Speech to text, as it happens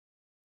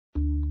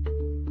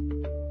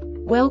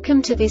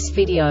Welcome to this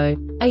video.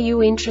 Are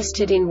you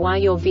interested in why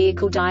your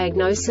vehicle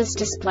diagnosis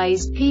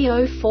displays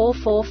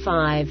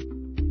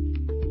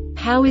P0445?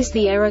 How is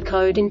the error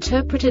code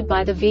interpreted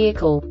by the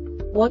vehicle?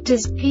 What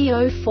does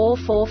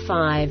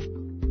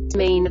P0445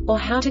 mean, or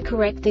how to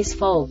correct this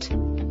fault?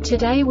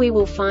 Today we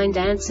will find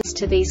answers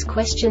to these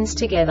questions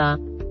together.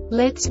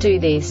 Let's do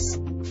this.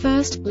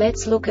 First,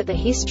 let's look at the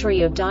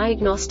history of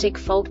diagnostic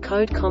fault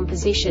code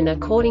composition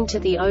according to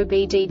the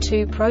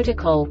OBD2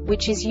 protocol,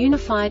 which is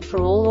unified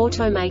for all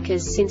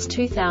automakers since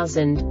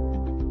 2000.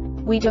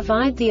 We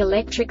divide the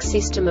electric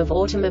system of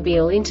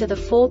automobile into the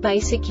four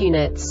basic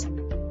units: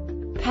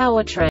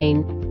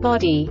 powertrain,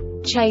 body,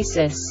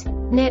 chassis,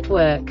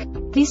 network.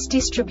 This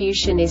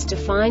distribution is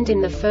defined in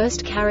the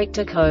first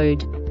character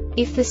code.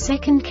 If the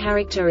second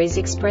character is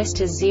expressed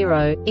as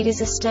 0, it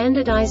is a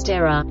standardized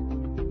error.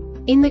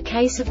 In the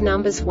case of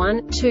numbers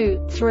 1,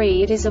 2,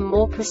 3, it is a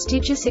more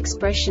prestigious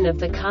expression of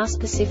the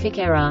car-specific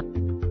error.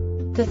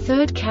 The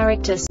third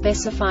character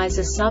specifies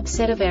a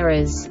subset of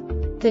errors.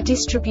 The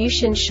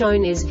distribution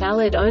shown is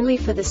valid only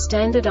for the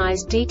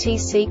standardized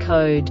DTC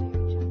code.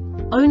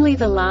 Only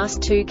the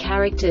last two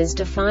characters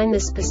define the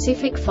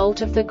specific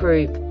fault of the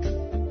group.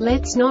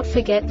 Let's not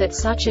forget that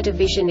such a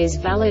division is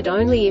valid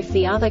only if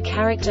the other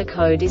character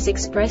code is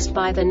expressed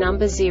by the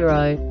number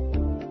 0.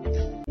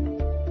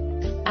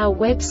 Our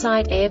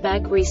website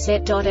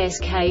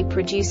airbagreset.sk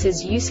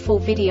produces useful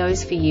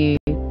videos for you.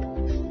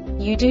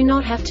 You do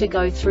not have to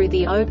go through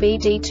the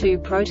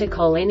OBD2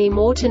 protocol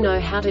anymore to know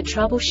how to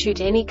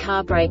troubleshoot any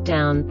car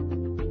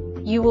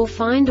breakdown. You will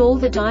find all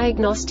the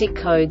diagnostic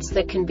codes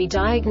that can be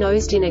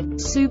diagnosed in a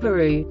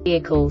Subaru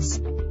vehicles.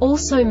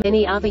 Also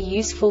many other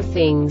useful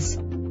things.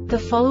 The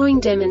following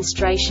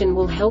demonstration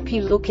will help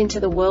you look into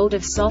the world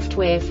of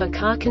software for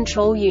car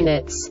control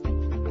units.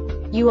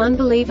 You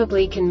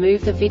unbelievably can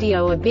move the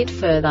video a bit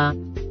further.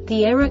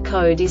 The error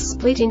code is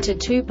split into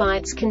 2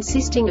 bytes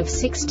consisting of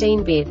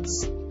 16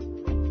 bits.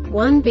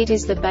 1 bit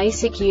is the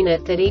basic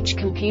unit that each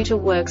computer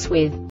works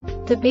with.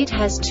 The bit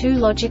has 2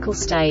 logical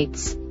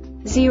states: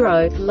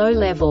 0, low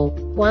level,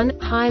 1,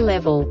 high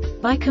level.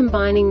 By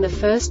combining the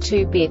first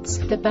 2 bits,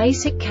 the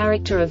basic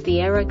character of the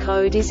error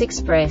code is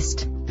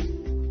expressed.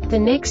 The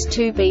next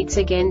 2 beats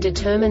again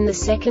determine the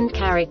second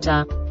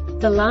character.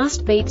 The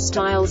last beat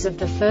styles of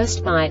the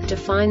first byte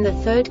define the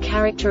third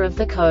character of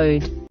the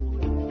code.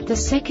 The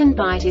second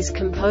byte is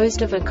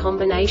composed of a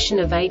combination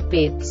of 8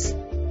 bits.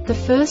 The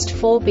first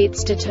 4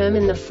 bits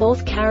determine the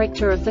fourth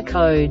character of the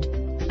code.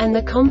 And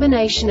the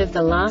combination of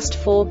the last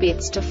 4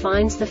 bits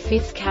defines the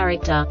fifth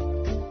character.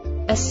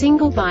 A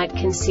single byte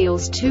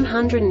conceals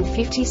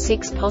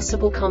 256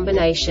 possible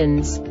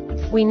combinations.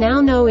 We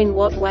now know in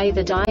what way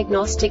the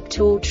diagnostic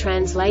tool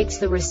translates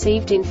the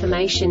received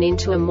information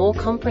into a more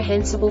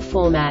comprehensible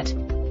format.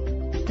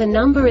 The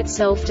number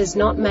itself does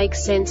not make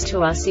sense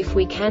to us if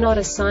we cannot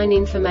assign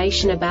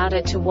information about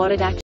it to what it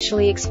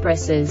actually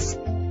expresses.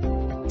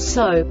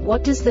 So,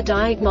 what does the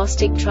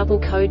Diagnostic Trouble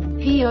Code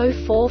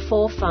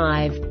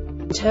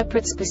P0445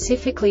 interpret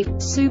specifically for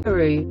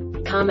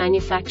Subaru car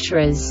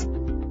manufacturers?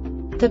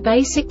 The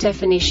basic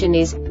definition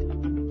is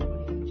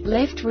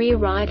left rear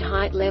ride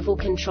height level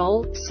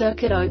control,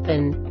 circuit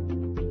open.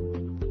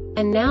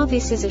 And now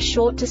this is a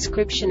short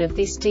description of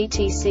this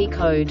DTC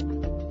code.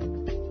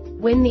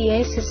 When the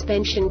air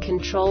suspension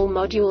control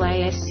module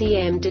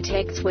ASCM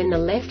detects when the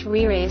left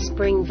rear air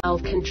spring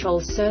valve control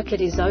circuit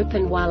is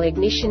open while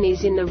ignition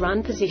is in the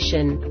run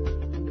position.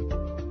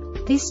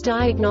 This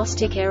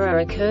diagnostic error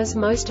occurs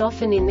most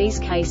often in these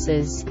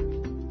cases: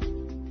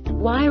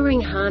 wiring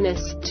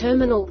harness,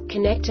 terminal,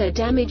 connector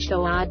damaged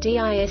or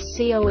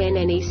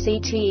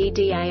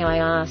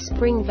DISCONNECTEDAIR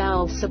spring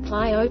valve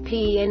supply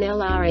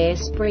OPENLR air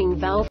spring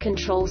valve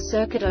control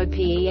circuit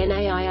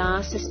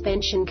OPENAIR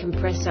suspension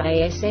compressor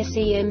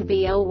ASSEM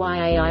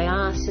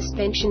BLYAIR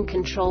suspension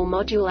control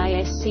module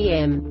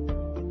ASCM.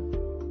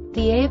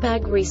 The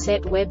Airbag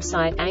Reset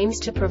website aims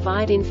to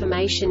provide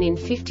information in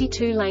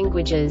 52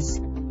 languages.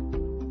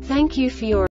 Thank you for your